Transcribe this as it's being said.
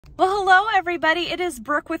Well, hello everybody. It is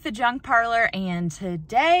Brooke with the Junk Parlor, and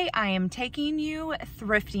today I am taking you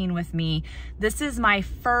thrifting with me. This is my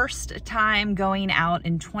first time going out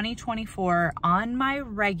in 2024 on my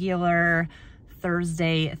regular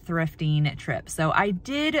Thursday thrifting trip. So I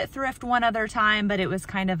did thrift one other time, but it was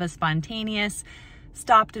kind of a spontaneous,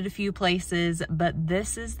 stopped at a few places, but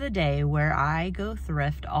this is the day where I go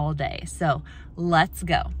thrift all day. So let's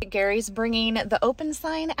go. Gary's bringing the open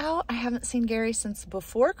sign out. I haven't seen Gary since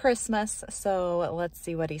before Christmas, so let's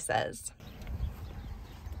see what he says.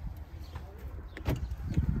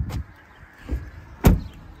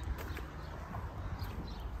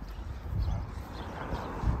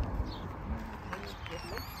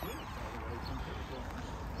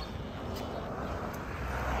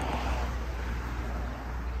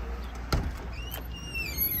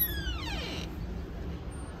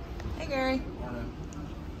 Hey Gary.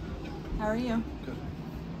 How are you? Good.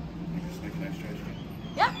 You just make an extra trash can?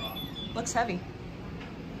 Yeah, looks heavy.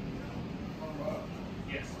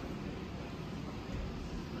 Yes.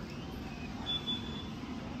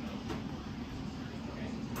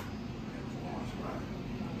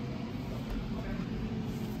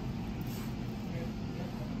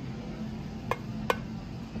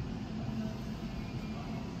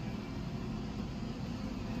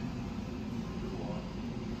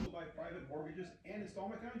 By private mortgages and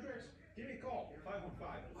installment contracts? Give me a call,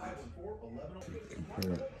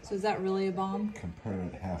 515-514-11. So is that really a bomb?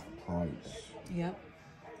 Compared half price. Yep.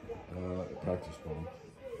 Practice bomb.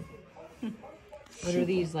 What are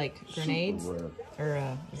these, like grenades? Super Or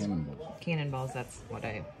rare. Cannonballs. Cannonballs, that's what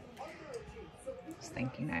I was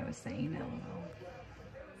thinking I was saying. I don't know.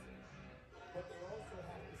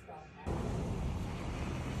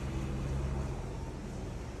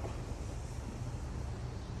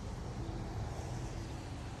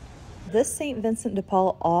 This St. Vincent de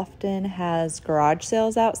Paul often has garage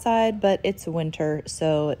sales outside, but it's winter,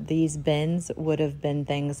 so these bins would have been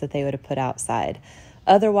things that they would have put outside.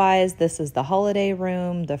 Otherwise, this is the holiday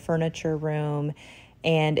room, the furniture room,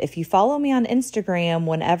 and if you follow me on Instagram,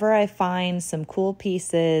 whenever I find some cool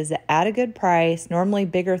pieces at a good price, normally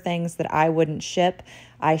bigger things that I wouldn't ship,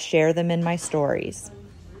 I share them in my stories.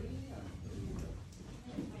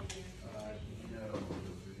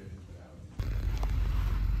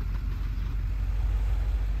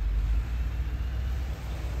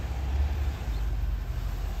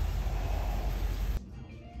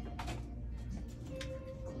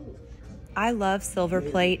 I love silver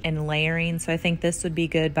plate and layering, so I think this would be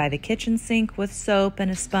good by the kitchen sink with soap and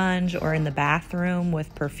a sponge, or in the bathroom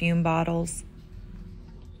with perfume bottles.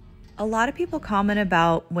 A lot of people comment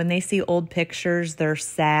about when they see old pictures, they're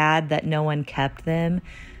sad that no one kept them.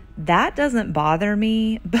 That doesn't bother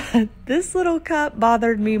me, but this little cup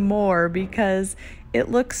bothered me more because it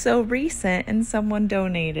looks so recent and someone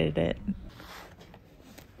donated it.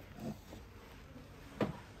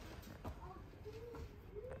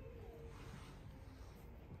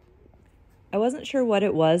 I wasn't sure what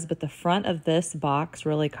it was, but the front of this box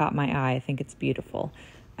really caught my eye. I think it's beautiful.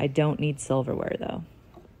 I don't need silverware though.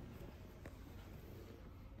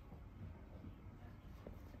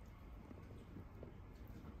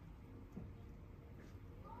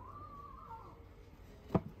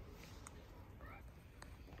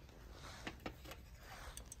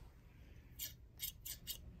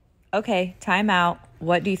 Okay, time out.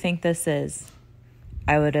 What do you think this is?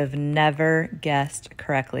 I would have never guessed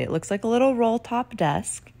correctly. It looks like a little roll top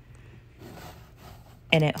desk,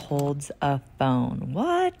 and it holds a phone.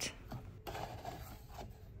 What?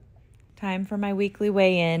 Time for my weekly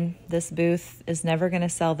weigh-in. This booth is never going to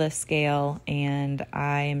sell this scale, and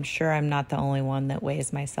I'm sure I'm not the only one that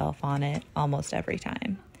weighs myself on it almost every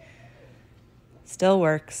time. Still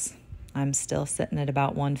works. I'm still sitting at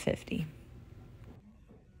about 150.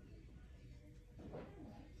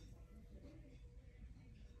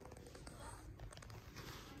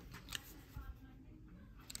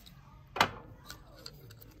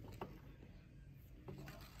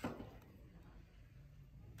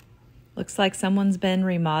 Looks like someone's been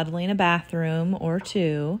remodeling a bathroom or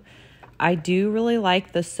two. I do really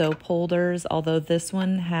like the soap holders, although this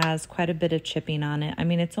one has quite a bit of chipping on it. I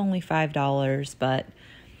mean, it's only $5, but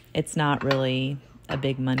it's not really a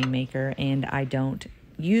big money maker, and I don't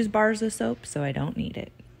use bars of soap, so I don't need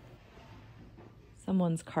it.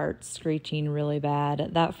 Someone's cart's screeching really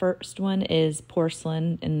bad. That first one is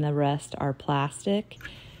porcelain, and the rest are plastic.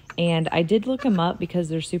 And I did look them up because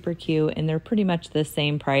they're super cute, and they're pretty much the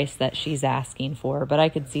same price that she's asking for, but I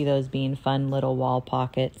could see those being fun little wall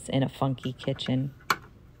pockets in a funky kitchen.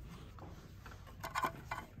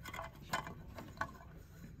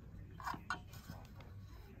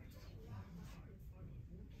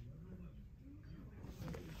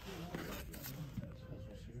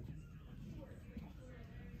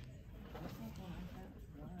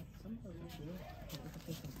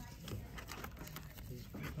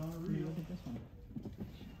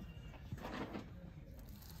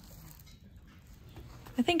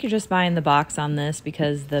 I think you're just buying the box on this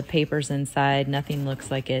because the paper's inside. Nothing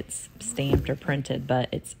looks like it's stamped or printed, but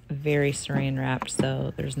it's very saran wrapped,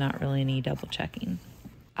 so there's not really any double checking.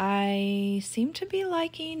 I seem to be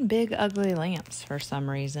liking big ugly lamps for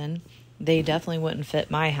some reason. They definitely wouldn't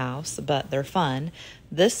fit my house, but they're fun.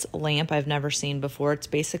 This lamp I've never seen before. It's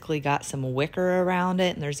basically got some wicker around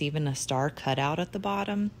it, and there's even a star cut out at the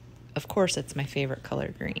bottom. Of course, it's my favorite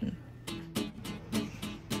color, green.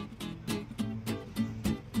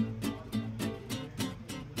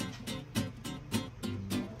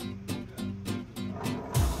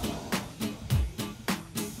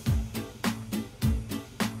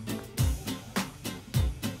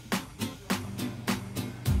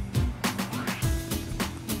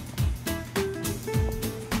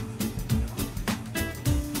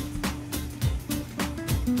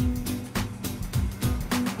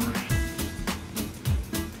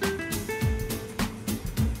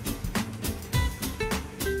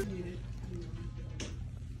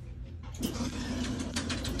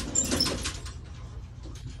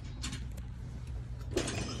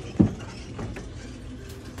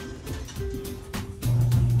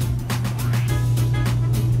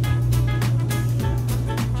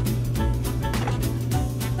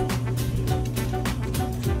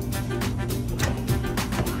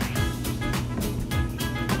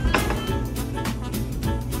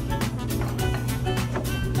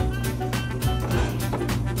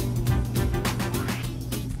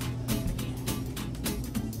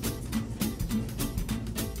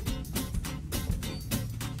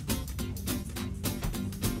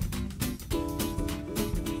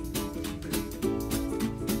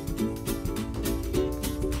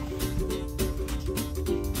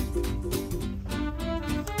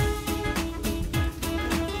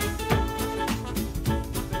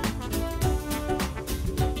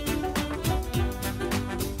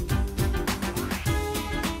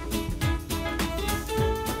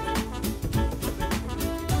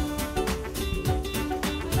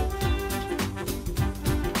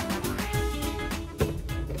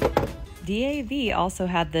 DAV also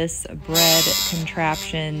had this bread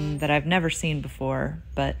contraption that I've never seen before,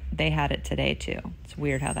 but they had it today too. It's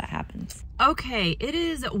weird how that happens. Okay, it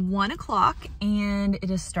is 1 o'clock and it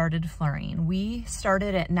has started flurrying. We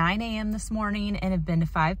started at 9 a.m. this morning and have been to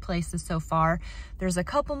 5 places so far. There's a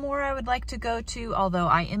couple more I would like to go to, although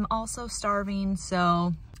I am also starving,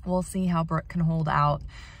 so we'll see how Brooke can hold out.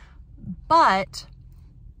 But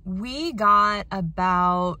we got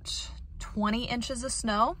about 20 inches of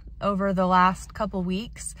snow over the last couple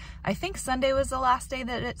weeks. I think Sunday was the last day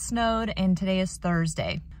that it snowed, and today is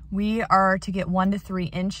Thursday. We are to get 1 to 3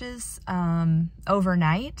 inches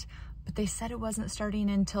overnight, but they said it wasn't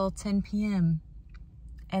starting until 10 p.m.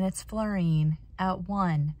 and it's flurrying at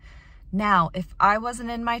 1. Now, if I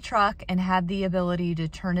wasn't in my truck and had the ability to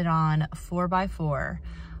turn it on 4x4,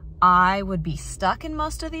 I would be stuck in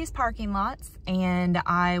most of these parking lots, and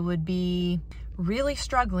I would be really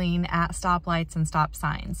struggling at stoplights and stop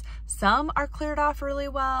signs. Some are cleared off really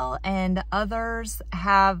well, and others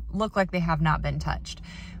look like they have not been touched.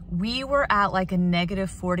 We were at like a negative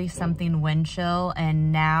 40 something wind chill,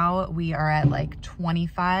 and now we are at like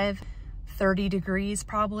 25, 30 degrees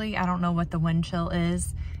probably. I don't know what the wind chill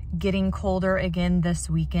is. Getting colder again this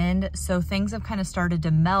weekend, so things have kind of started to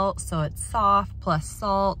melt, so it's soft plus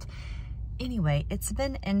salt. Anyway, it's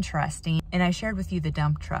been interesting, and I shared with you the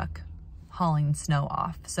dump truck hauling snow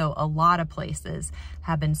off. So a lot of places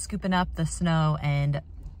have been scooping up the snow and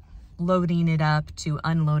loading it up to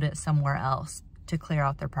unload it somewhere else to clear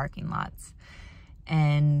out their parking lots.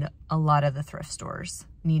 And a lot of the thrift stores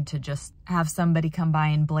need to just have somebody come by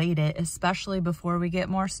and blade it, especially before we get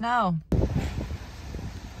more snow.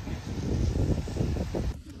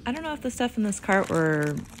 I don't know if the stuff in this cart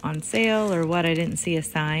were on sale or what. I didn't see a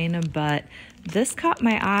sign, but this caught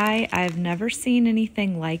my eye. I've never seen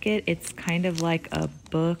anything like it. It's kind of like a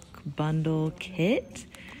book bundle kit.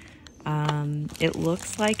 It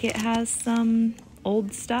looks like it has some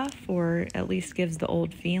old stuff, or at least gives the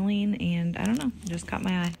old feeling, and I don't know, it just caught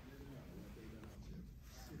my eye.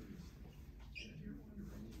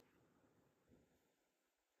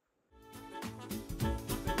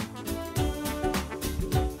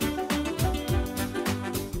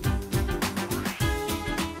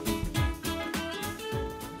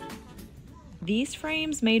 These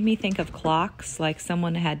frames made me think of clocks, like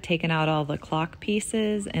someone had taken out all the clock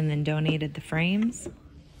pieces and then donated the frames.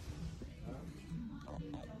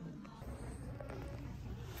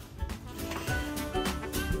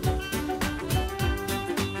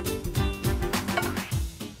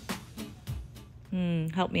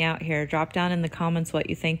 Help me out here. Drop down in the comments what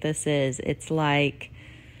you think this is. It's like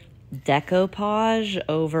decoupage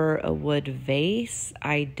over a wood vase.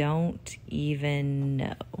 I don't even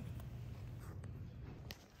know.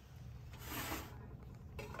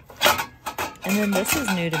 And then this is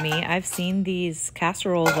new to me. I've seen these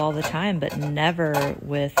casseroles all the time, but never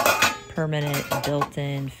with permanent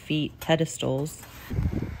built-in feet pedestals.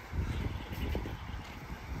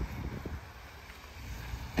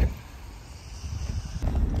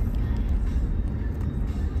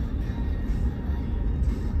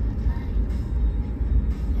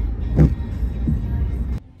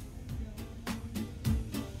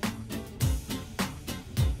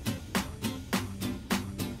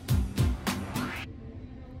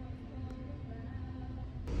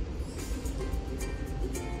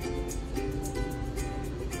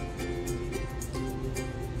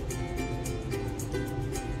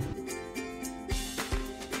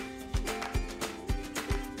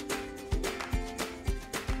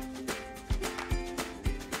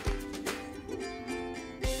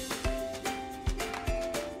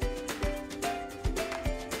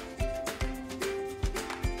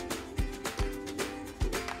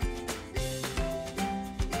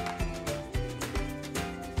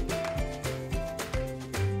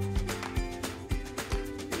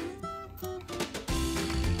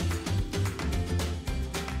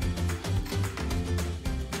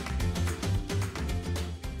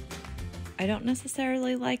 I don't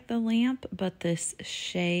necessarily like the lamp, but this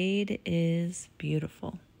shade is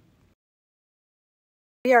beautiful.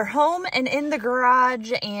 We are home and in the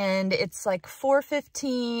garage, and it's like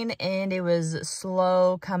 4:15, and it was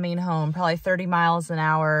slow coming home, probably 30 miles an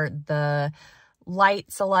hour. The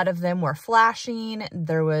lights, a lot of them were flashing.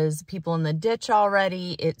 There was people in the ditch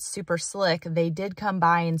already. It's super slick. They did come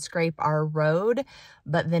by and scrape our road,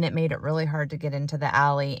 but then it made it really hard to get into the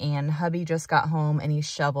alley. And hubby just got home and he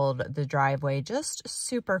shoveled the driveway just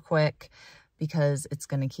super quick because it's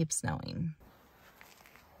going to keep snowing.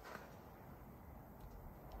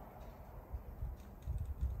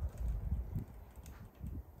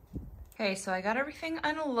 Okay, so I got everything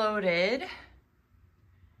unloaded.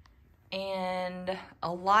 And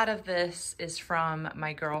a lot of this is from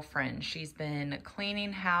my girlfriend. She's been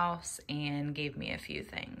cleaning house and gave me a few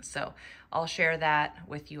things. So I'll share that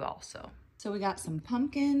with you also. So we got some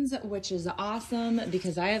pumpkins, which is awesome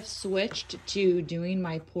because I have switched to doing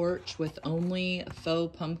my porch with only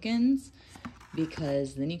faux pumpkins,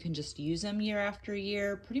 because then you can just use them year after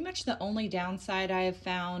year. Pretty much the only downside I have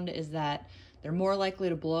found is that they're more likely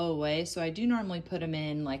to blow away. So I do normally put them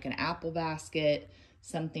in like an apple basket,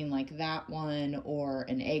 something like that one, or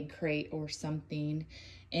an egg crate or something.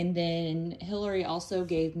 And then Hillary also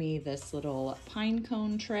gave me this little pine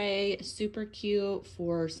cone tray, super cute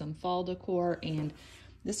for some fall decor. And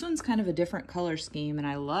this one's kind of a different color scheme, and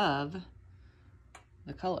I love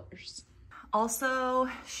the colors. Also,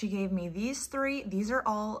 she gave me these three. These are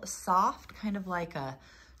all soft, kind of like a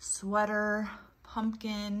sweater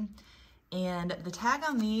pumpkin. And the tag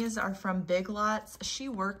on these are from Big Lots. She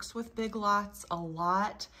works with Big Lots a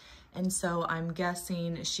lot, and so I'm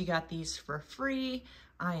guessing she got these for free.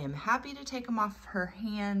 I am happy to take them off her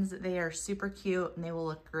hands. They are super cute and they will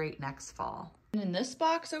look great next fall. And in this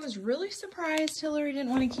box, I was really surprised Hillary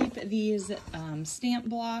didn't want to keep these stamp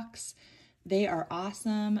blocks. They are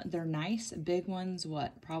awesome. They're nice, big ones,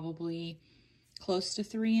 what, probably close to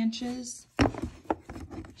 3 inches.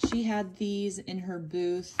 She had these in her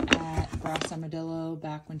booth at Armadillo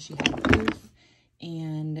back when she had a booth,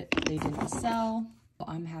 and they didn't sell. So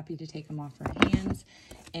I'm happy to take them off her hands.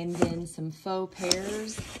 And then some faux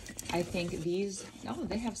pears. I think these, oh,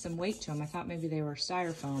 they have some weight to them. I thought maybe they were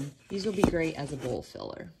styrofoam. These will be great as a bowl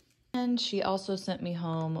filler. And she also sent me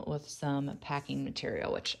home with some packing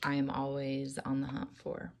material, which I am always on the hunt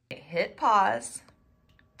for. Hit pause.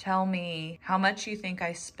 Tell me how much you think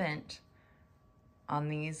I spent on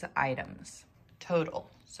these items. Total.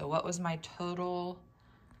 So what was my total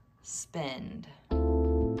spend?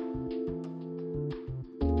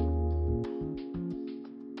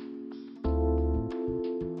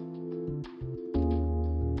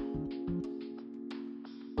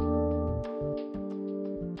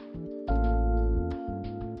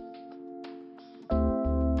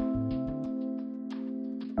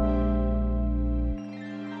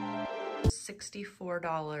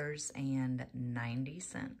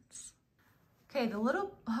 $64.90. Okay, the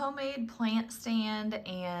little homemade plant stand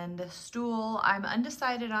and stool, I'm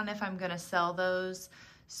undecided on if I'm gonna sell those.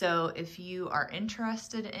 So if you are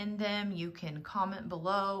interested in them, you can comment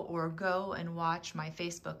below or go and watch my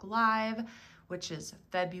Facebook Live, which is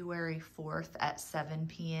February 4th at 7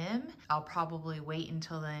 p.m. I'll probably wait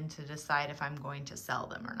until then to decide if I'm going to sell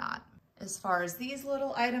them or not. As far as these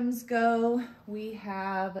little items go, we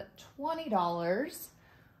have $20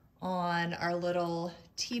 on our little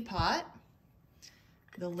teapot.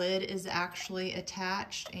 The lid is actually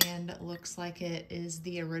attached and looks like it is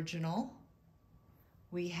the original.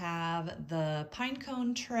 We have the pine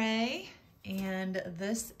cone tray, and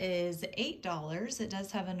this is $8. It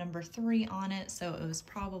does have a number 3 on it, so it was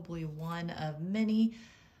probably one of many,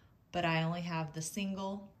 but I only have the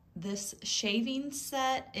single. This shaving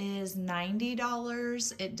set is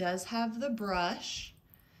 $90. It does have the brush.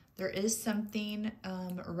 There is something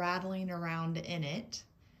rattling around in it.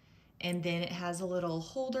 And then it has a little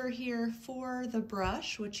holder here for the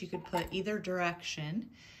brush, which you could put either direction.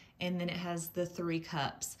 And then it has the 3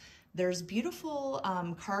 cups. There's beautiful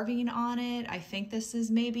carving on it. I think this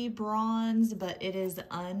is maybe bronze, but it is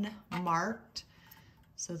unmarked.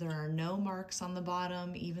 So there are no marks on the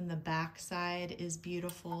bottom. Even the back side is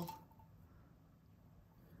beautiful.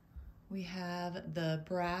 We have the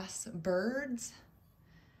brass birds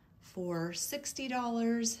for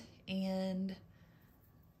 $60, and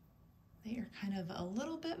they are kind of a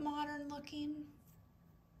little bit modern looking.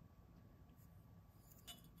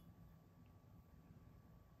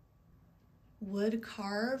 Wood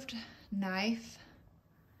carved knife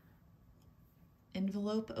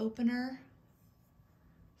envelope opener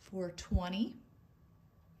for $20.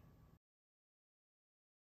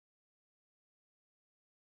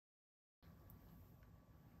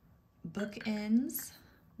 Bookends.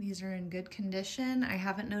 These are in good condition. I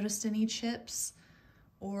haven't noticed any chips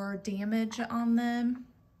or damage on them.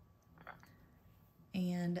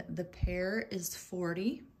 And the pair is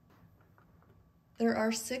 $40. There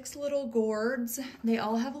are 6 little gourds. They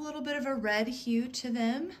all have a little bit of a red hue to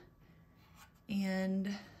them.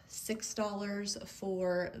 And $6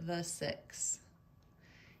 for the 6.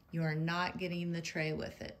 You are not getting the tray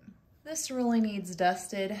with it. This really needs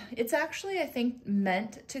dusted. It's actually, I think,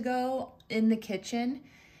 meant to go in the kitchen,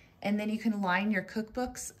 and then you can line your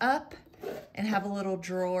cookbooks up and have a little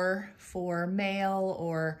drawer for mail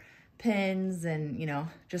or pins and, you know,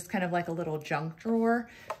 just kind of like a little junk drawer.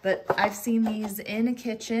 But I've seen these in a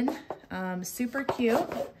kitchen. Super cute.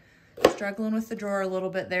 Struggling with the drawer a little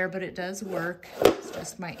bit there, but it does work. It's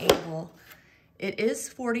just my angle. It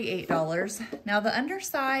is $48. Now the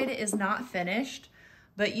underside is not finished,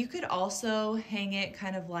 but you could also hang it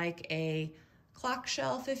kind of like a clock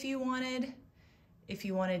shelf if you wanted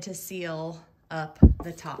to seal up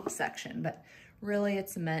the top section, but really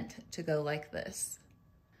it's meant to go like this.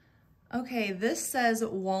 Okay, this says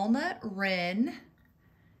walnut wren,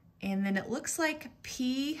 and then it looks like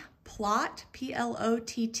plot,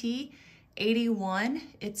 P-L-O-T-T, 81.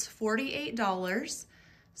 It's $48.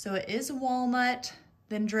 So it is walnut,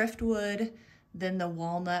 then driftwood, then the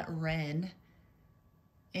walnut wren.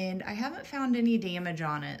 And I haven't found any damage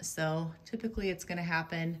on it, so typically it's gonna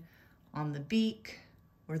happen on the beak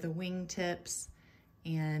or the wing tips,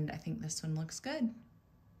 and I think this one looks good.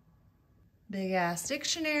 Big ass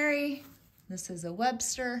dictionary. This is a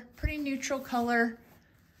Webster, pretty neutral color.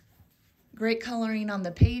 Great coloring on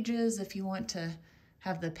the pages if you want to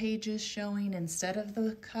have the pages showing instead of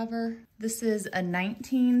the cover. This is a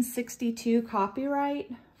 1962 copyright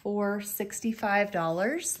for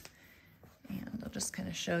 $65. And I'll just kind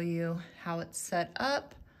of show you how it's set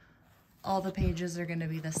up. All the pages are going to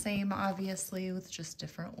be the same, obviously, with just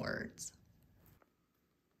different words.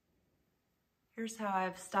 Here's how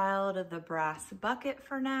I've styled the brass bucket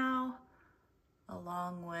for now,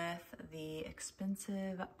 along with the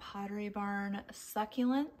expensive Pottery Barn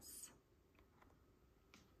succulents.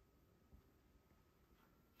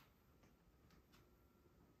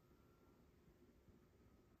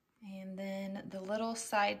 And then the little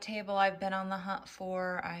side table I've been on the hunt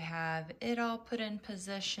for, I have it all put in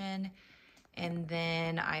position. And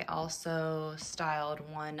then I also styled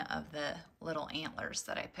one of the little antlers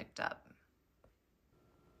that I picked up.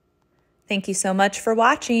 Thank you so much for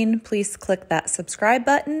watching. Please click that subscribe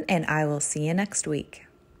button and I will see you next week.